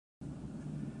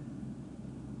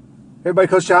Hey everybody,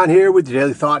 Coach John here with your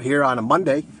Daily Thought here on a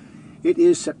Monday. It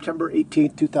is September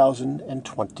 18th,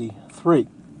 2023.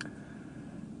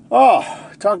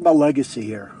 Talking about legacy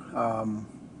here.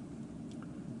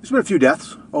 There's been a few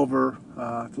deaths over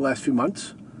the last few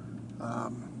months.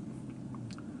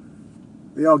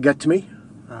 They all get to me.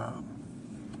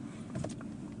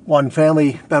 One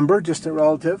family member, distant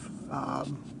relative,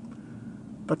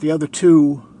 but the other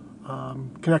two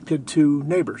connected to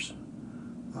neighbors.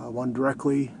 One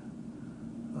directly,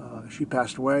 she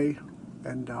passed away,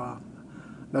 and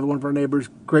another one of our neighbors'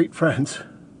 great friends,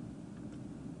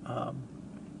 and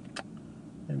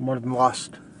one of them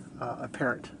lost a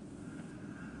parent.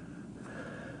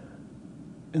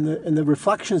 And the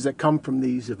reflections that come from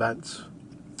these events,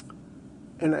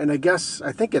 and I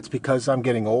think it's because I'm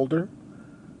getting older,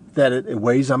 that it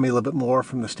weighs on me a little bit more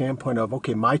from the standpoint of,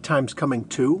 okay, my time's coming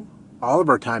too. All of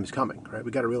our time's coming, right?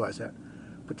 We got to realize that.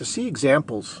 But to see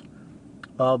examples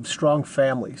of strong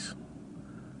families,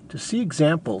 to see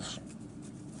examples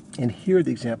and hear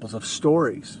the examples of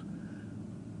stories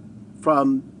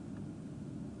from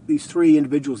these three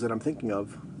individuals that I'm thinking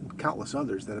of, and countless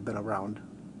others that have been around,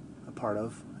 a part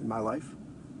of in my life,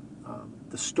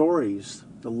 the stories,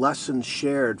 the lessons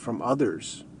shared from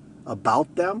others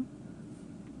about them,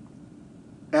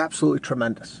 absolutely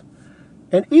tremendous.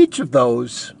 And each of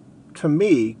those, to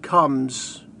me,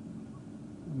 comes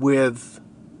with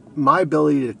my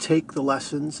ability to take the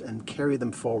lessons and carry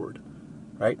them forward,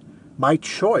 right? My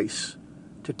choice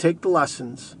to take the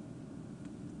lessons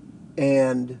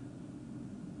and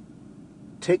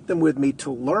take them with me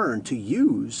to learn, to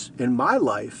use in my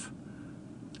life,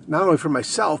 not only for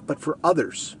myself, but for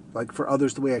others. Like for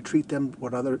others, the way I treat them,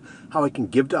 how I can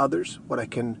give to others, what I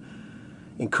can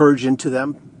encourage into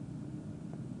them,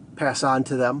 pass on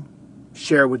to them,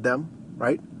 share with them,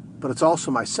 right? But it's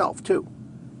also myself too.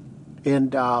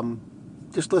 And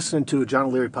just listening to a John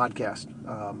O'Leary podcast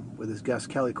with his guest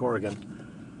Kelly Corrigan,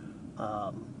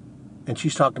 and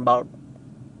she's talking about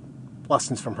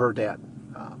lessons from her dad,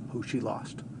 who she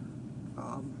lost,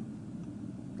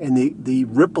 and the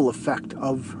ripple effect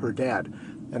of her dad.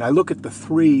 And I look at the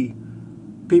three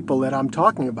people that I'm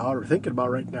talking about or thinking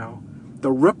about right now,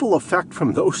 the ripple effect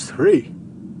from those three.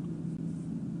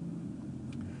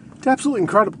 It's absolutely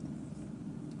incredible.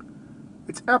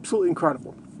 It's absolutely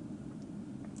incredible.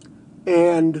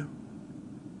 And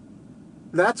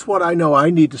that's what I know I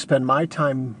need to spend my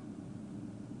time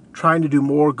trying to do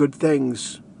more good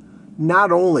things,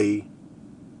 not only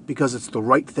because it's the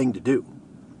right thing to do,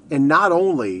 and not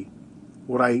only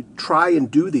would I try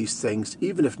and do these things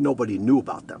even if nobody knew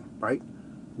about them, right?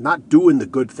 Not doing the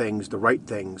good things, the right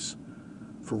things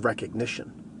for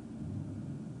recognition.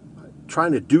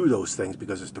 Trying to do those things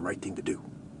because it's the right thing to do,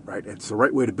 right? It's the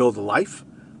right way to build a life.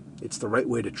 It's the right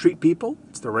way to treat people.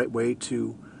 It's the right way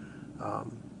to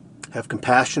have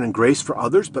compassion and grace for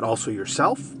others, but also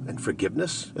yourself, and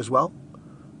forgiveness as well.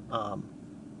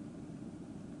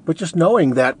 But just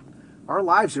knowing that our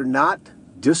lives are not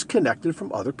disconnected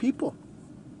from other people.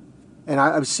 And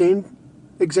I've seen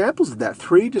examples of that,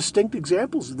 3 distinct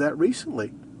examples of that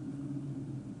recently.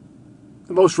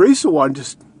 The most recent one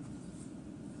just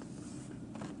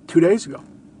 2 days ago.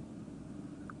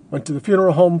 Went to the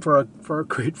funeral home for our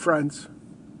great friends,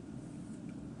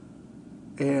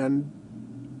 and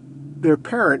their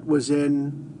parent was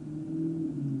in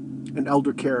an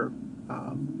elder care,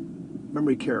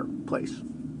 memory care place.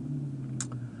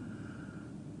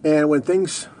 And when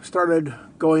things started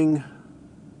going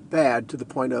bad to the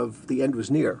point of the end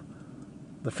was near,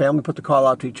 the family put the call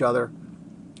out to each other.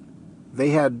 They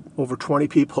had over 20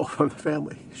 people from the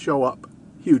family show up.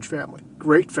 Huge family,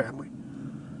 great family.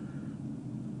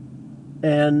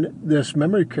 And this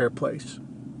memory care place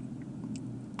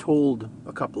told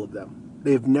a couple of them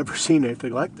they've never seen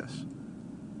anything like this.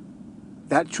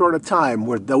 That short of time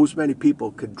where those many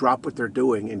people could drop what they're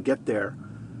doing and get there,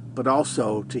 but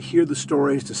also to hear the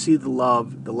stories, to see the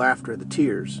love, the laughter, the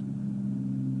tears,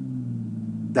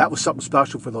 that was something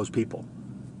special for those people,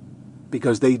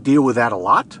 because they deal with that a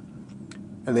lot,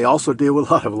 and they also deal with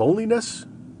a lot of loneliness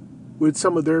with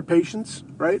some of their patients,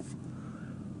 right?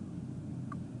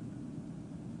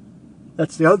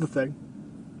 That's the other thing.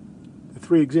 The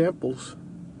 3 examples,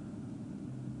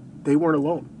 they weren't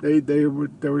alone.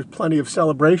 There was plenty of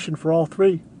celebration for all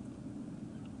 3.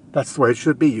 That's the way it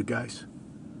should be, you guys.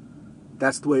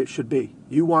 That's the way it should be.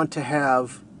 You want to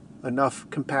have enough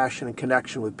compassion and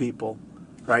connection with people,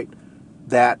 right,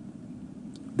 that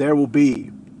there will be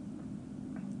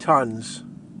tons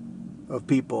of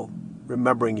people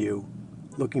remembering you,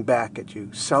 looking back at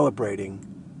you, celebrating,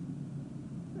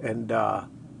 and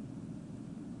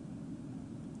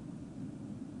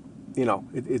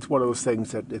it's one of those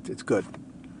things that it's good.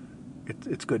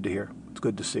 It's good to hear. It's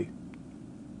good to see.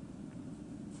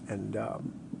 And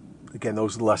again,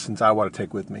 those are the lessons I want to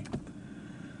take with me.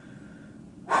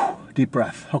 Whew, deep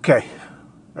breath. Okay.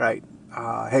 All right.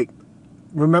 Hey,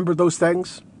 remember those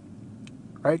things,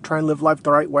 right? Try and live life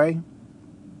the right way.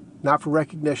 Not for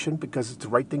recognition, because it's the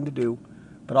right thing to do,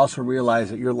 but also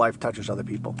realize that your life touches other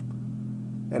people,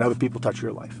 and other people touch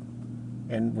your life.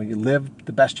 And when you live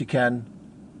the best you can,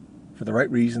 for the right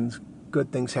reasons,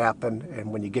 good things happen.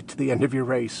 And when you get to the end of your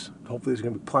race, hopefully there's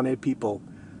going to be plenty of people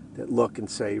that look and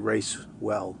say, race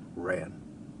well ran.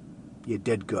 You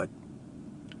did good.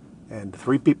 And the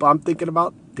 3 people I'm thinking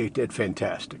about, they did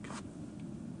fantastic.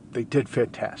 They did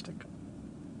fantastic.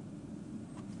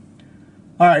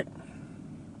 All right.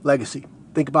 Legacy.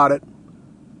 Think about it.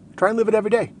 Try and live it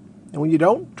every day. And when you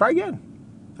don't, try again.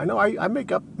 I know I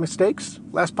make up mistakes.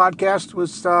 Last podcast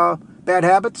was bad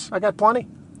habits. I got plenty.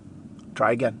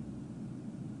 Try again.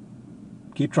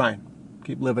 Keep trying.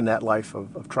 Keep living that life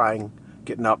of trying,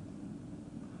 getting up.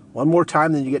 One more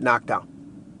time, then you get knocked down.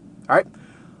 All right?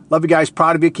 Love you guys.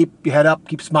 Proud of you. Keep your head up.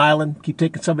 Keep smiling. Keep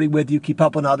taking somebody with you. Keep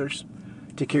helping others.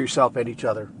 Take care of yourself and each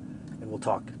other. And we'll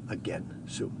talk again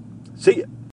soon. See ya.